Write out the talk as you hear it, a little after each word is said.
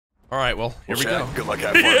All right, well, here we go. Good luck,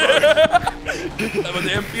 have fun, brother. Have a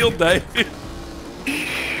damn field day.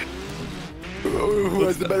 Who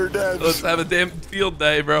has the better devs? Let's have a damn field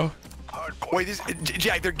day, bro. Wait,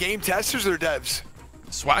 Jack, they're game testers or devs?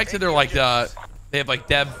 Swag said they're like they have like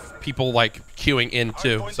dev people like queuing in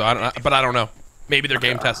too. So I don't know. Maybe they're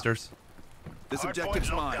game testers. This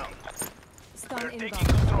objective's mine. Stun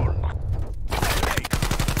inbound.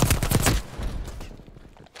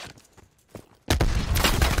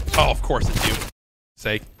 Oh, of course it's you.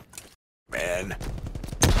 Sake. Man.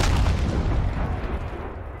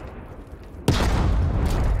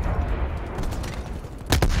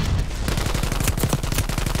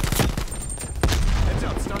 Heads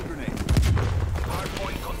up, stun grenade.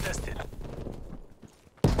 Hardpoint contested.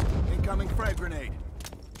 Incoming frag grenade.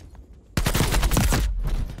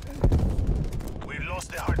 We've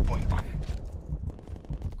lost the hardpoint.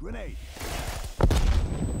 Grenade.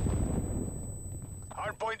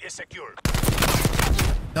 Hardpoint is secure.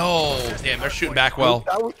 No, damn, they're shooting back well.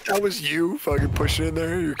 That was you fucking pushing in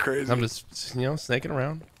there. You're crazy. I'm just, you know, snaking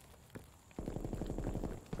around.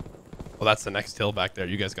 Well, that's the next hill back there.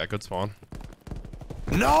 You guys got good spawn.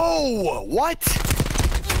 No! What?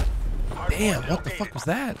 Damn, what the fuck was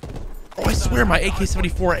that? Oh, I swear my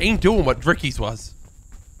AK-74 ain't doing what Ricky's was.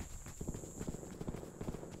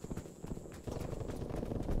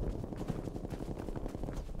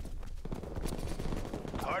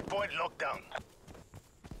 Hardpoint lockdown.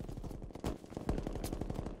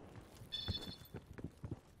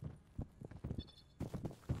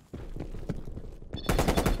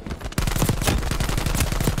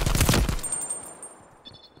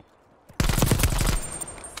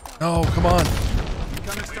 Oh, come on.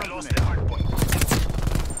 Incoming stun Lost grenade. the hardpoint.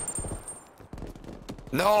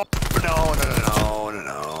 No,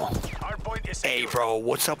 no. Hardpoint is secure. Hey, bro,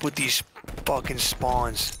 what's up with these fucking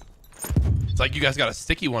spawns? It's like you guys got a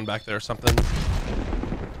sticky one back there or something.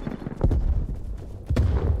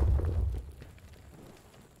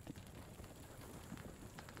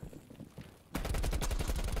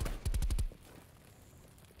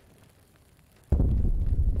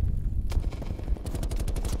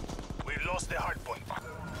 We've lost the hardpoint.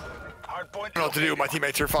 Hardpoint. I don't know what to do. My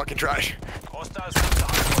teammates are fucking trash. Hostiles have the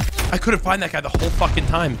hardpoint. I couldn't find that guy the whole fucking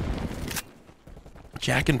time.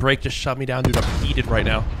 Jack and Break just shoved me down, dude. I'm heated right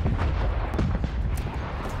now.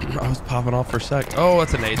 I was popping off for a sec. Oh,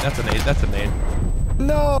 that's a nade. That's a nade. That's a nade.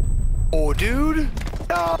 No, dude.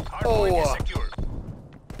 No. Hardpoint is secure.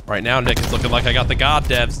 Right now, Nick, it's looking like I got the god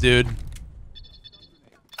devs, dude.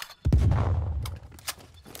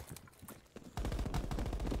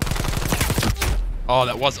 Oh,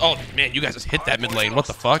 that was. Oh, man, you guys just hit that mid lane. What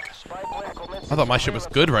the fuck? I thought my shit was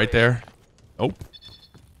good right there. Oh.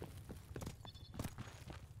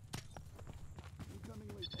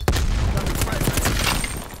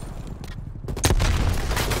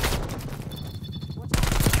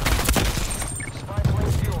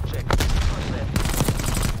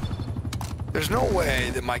 There's no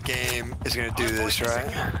way that my game is gonna do this, right?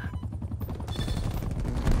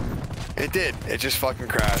 It did. It just fucking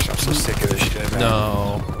crashed. I'm so sick of this shit, man.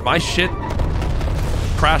 No. My shit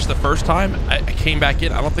crashed the first time. I came back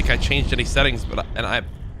in. I don't think I changed any settings, but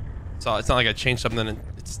so it's not like I changed something and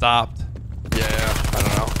it stopped. Yeah, I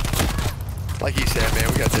don't know. Like you said, man,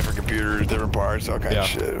 we got different computers, different parts, all kind of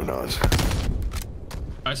shit. Who knows?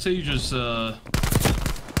 I say you just put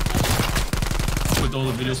all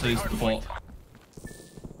the video settings to default.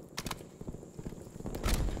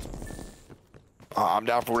 I'm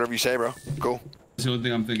down for whatever you say, bro. Cool. That's the only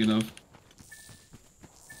thing I'm thinking of.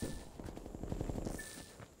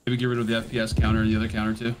 Maybe get rid of the FPS counter and the other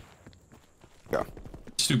counter too. Yeah.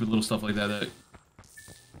 Stupid little stuff like that.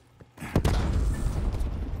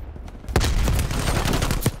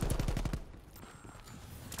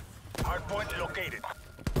 Hardpoint located.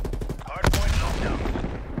 Hardpoint lockdown.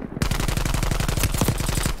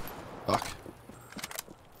 Fuck.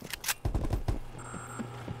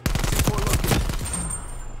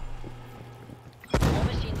 War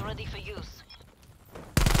machine ready for use.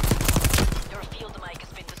 Your field mic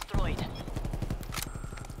has been destroyed.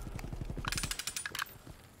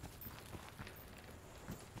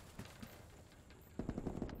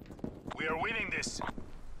 We are winning this.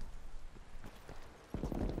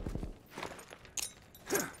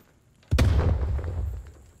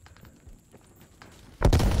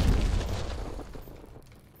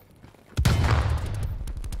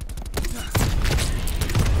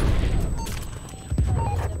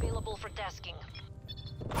 Available for tasking.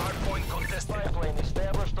 Hardpoint contested. Pipeline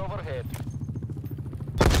established overhead.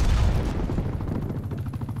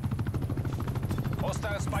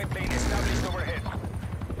 Hostile spy plane established overhead.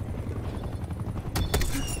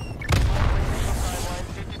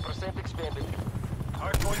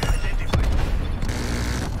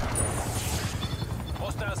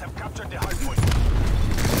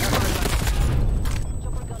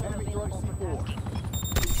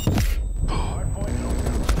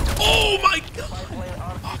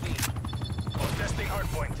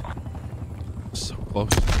 close.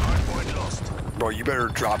 Hardpoint lost. Bro, you better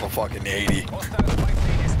drop a fucking 80. Hostile spy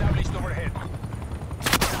plane established overhead.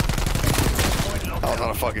 I was on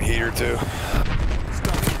a fucking heater too.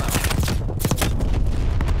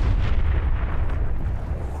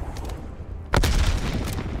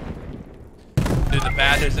 Dude, the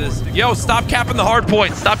bad news is, yo, stop capping the hard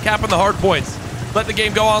points. Stop capping the hard points. Let the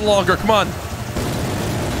game go on longer. Come on.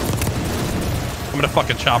 I'm gonna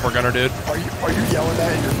fucking chopper gunner, dude. Are you yelling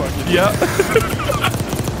that in your fucking? Yeah.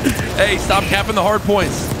 Hey, stop capping the hard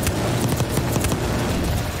points.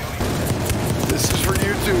 This is for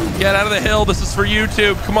YouTube. Get out of the hill. This is for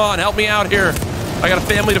YouTube. Come on, help me out here. I got a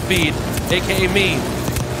family to feed, aka me.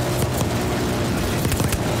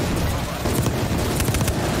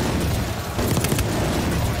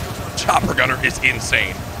 Chopper gunner is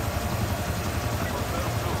insane.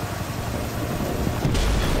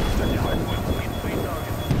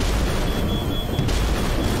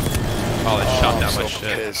 Oh, they shot down my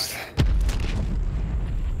shit. Pissed.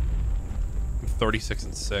 I'm 36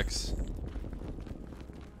 and 6.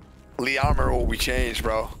 Lee, I don't remember what we changed,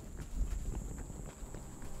 bro.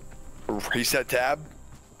 Reset tab.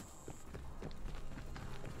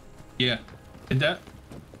 Yeah. Hit that?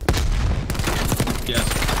 Yes.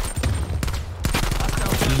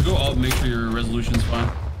 Just go up, make sure your resolution's fine.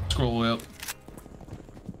 Scroll way up.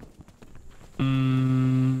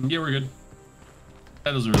 Yeah, we're good.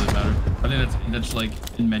 That doesn't really matter. I think that's like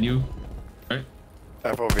in menu, right?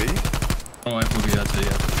 FOV. Oh, FOV, that's it,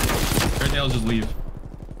 yeah. Right now, just leave.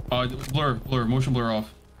 Blur, motion blur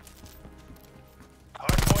off.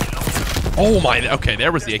 Hardpoint located. Oh my, okay,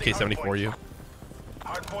 there was the AK-74 you.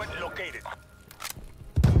 Hardpoint located.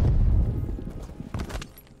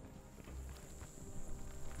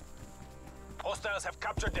 Hostiles have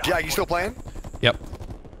captured the Jack, you still playing? Yep.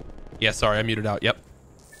 Yeah, sorry, I muted out. Yep.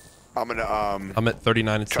 I'm gonna I'm at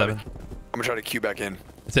 39 and 7. I'm gonna try to queue back in.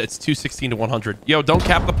 It's 216 to 100. Yo, don't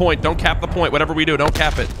cap the point. Don't cap the point. Whatever we do, don't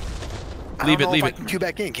cap it. Leave it, leave I it. can queue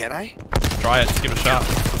back in, can I? Try it. Just give it a shot.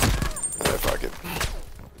 Yeah, fuck it.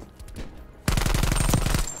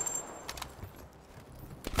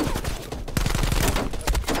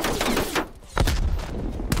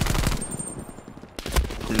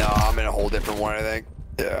 No, I'm in a whole different one, I think.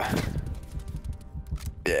 Yeah.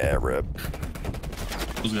 Yeah, rip.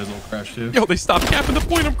 Those guys all crashed too. Yo, they stopped capping the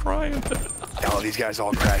point. I'm crying. Oh, these guys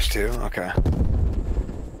all crashed too? Okay.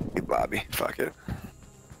 Hey, Bobby. Fuck it.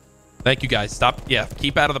 Thank you, guys. Stop. Yeah,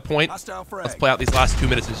 keep out of the point. Hostile frag. Let's play out these last 2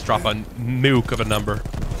 minutes and just drop a nuke of a number.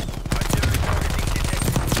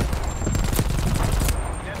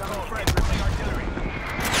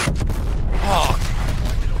 Oh,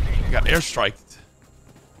 I got airstriked.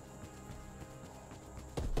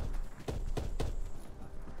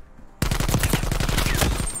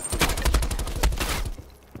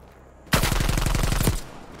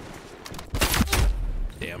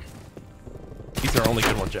 Damn. These are only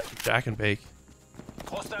good ones. Jack and Bake.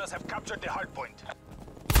 Hostiles have captured the hardpoint.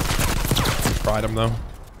 Tried them though.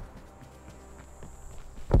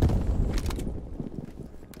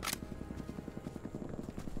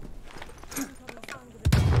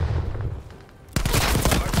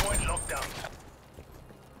 Hardpoint locked down.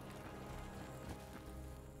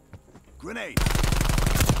 Grenade.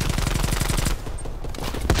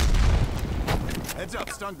 Heads up,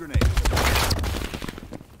 stun grenade.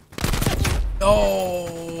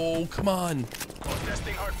 Oh, come on.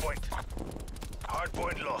 Contesting hardpoint.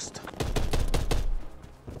 Hardpoint lost.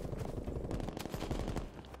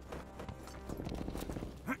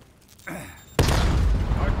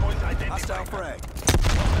 Hardpoint Hostile identified. frag.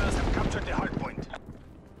 Hostiles have captured the hardpoint.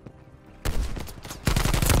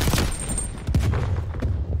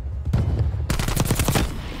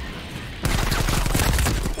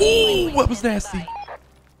 Oh, that was nasty.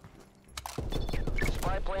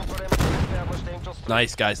 Spy plane perimeter established, Angel 3.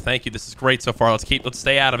 Nice, guys. Thank you. This is great so far. Let's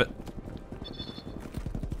stay out of it.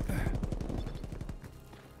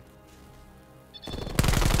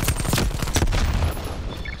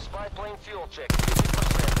 Spy plane fuel check. 50%.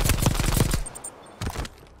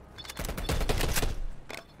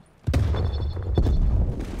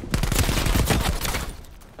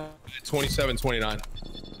 27-29.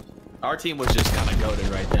 Our team was just kind of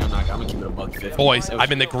goated right there. I'm gonna keep it a buck 50. Boys,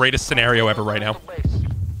 I'm in the greatest scenario ever right now.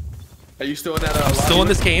 Are you still in that? I'm still in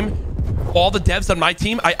this game. All the devs on my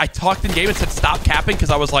team, I talked in game and said stop capping because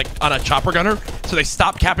I was like on a chopper gunner. So they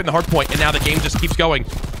stopped capping the hard point, and now the game just keeps going.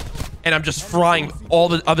 And I'm just frying all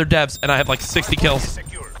the other devs, and I have like 60 kills.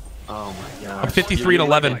 Secure. Oh my god. I'm 53 and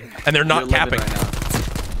 11, and they're not capping.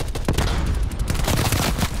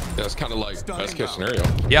 Yeah, it's kind of like best case scenario.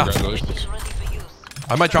 Yeah. Congratulations. Ready for use.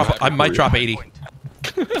 I might drop 80.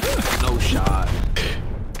 No shot.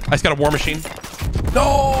 I just got a war machine.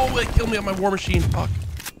 No, it killed me on my war machine. Fuck.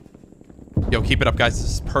 Yo, keep it up, guys.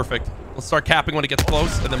 This is perfect. Let's start capping when it gets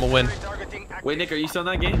close, and then we'll win. Wait, Nick, are you still in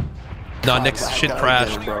that game? No, Nick's shit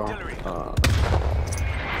crashed. Bro.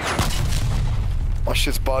 My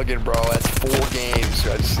shit's bugging, bro. That's 4 games.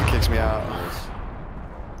 It just kicks me out.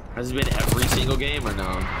 Has it been every single game or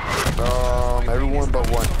no? Everyone but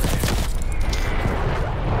one.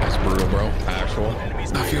 That's brutal, bro. Actual.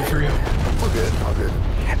 I feel for you. We're good. All good.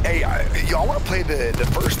 Hey, y'all want to play the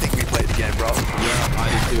first thing we played again, bro? Yeah,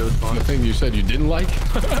 I do too. It's fun. The thing you said you didn't like?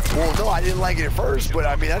 Well, no, I didn't like it at first, but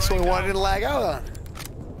I mean, that's the only one I didn't lag out on.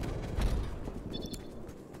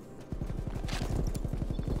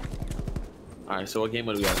 Alright, so what game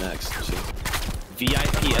would we got next?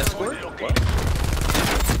 VIP escort? What?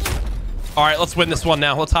 All right, let's win this one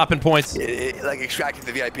now. Let's hop in points. Like extracting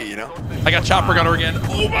the VIP, you know? I got chopper gunner again.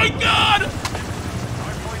 Oh my god!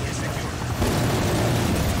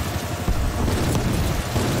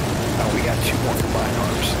 Oh, we got 2 more combined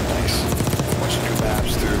arms. Nice. Bunch of new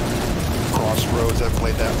maps through Crossroads. I've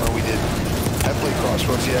played that one. I haven't played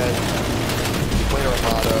Crossroads yet. We played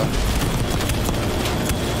Armada.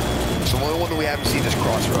 So the only one that we haven't seen is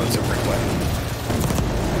Crossroads that we're gonna play.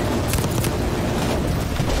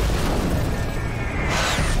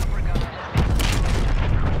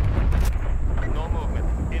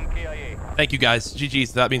 Thank you, guys.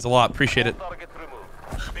 GG's. That means a lot. Appreciate it.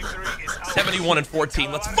 71 and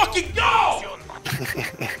 14. Let's fucking go!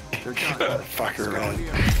 Fucker, man.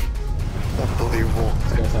 Unbelievable.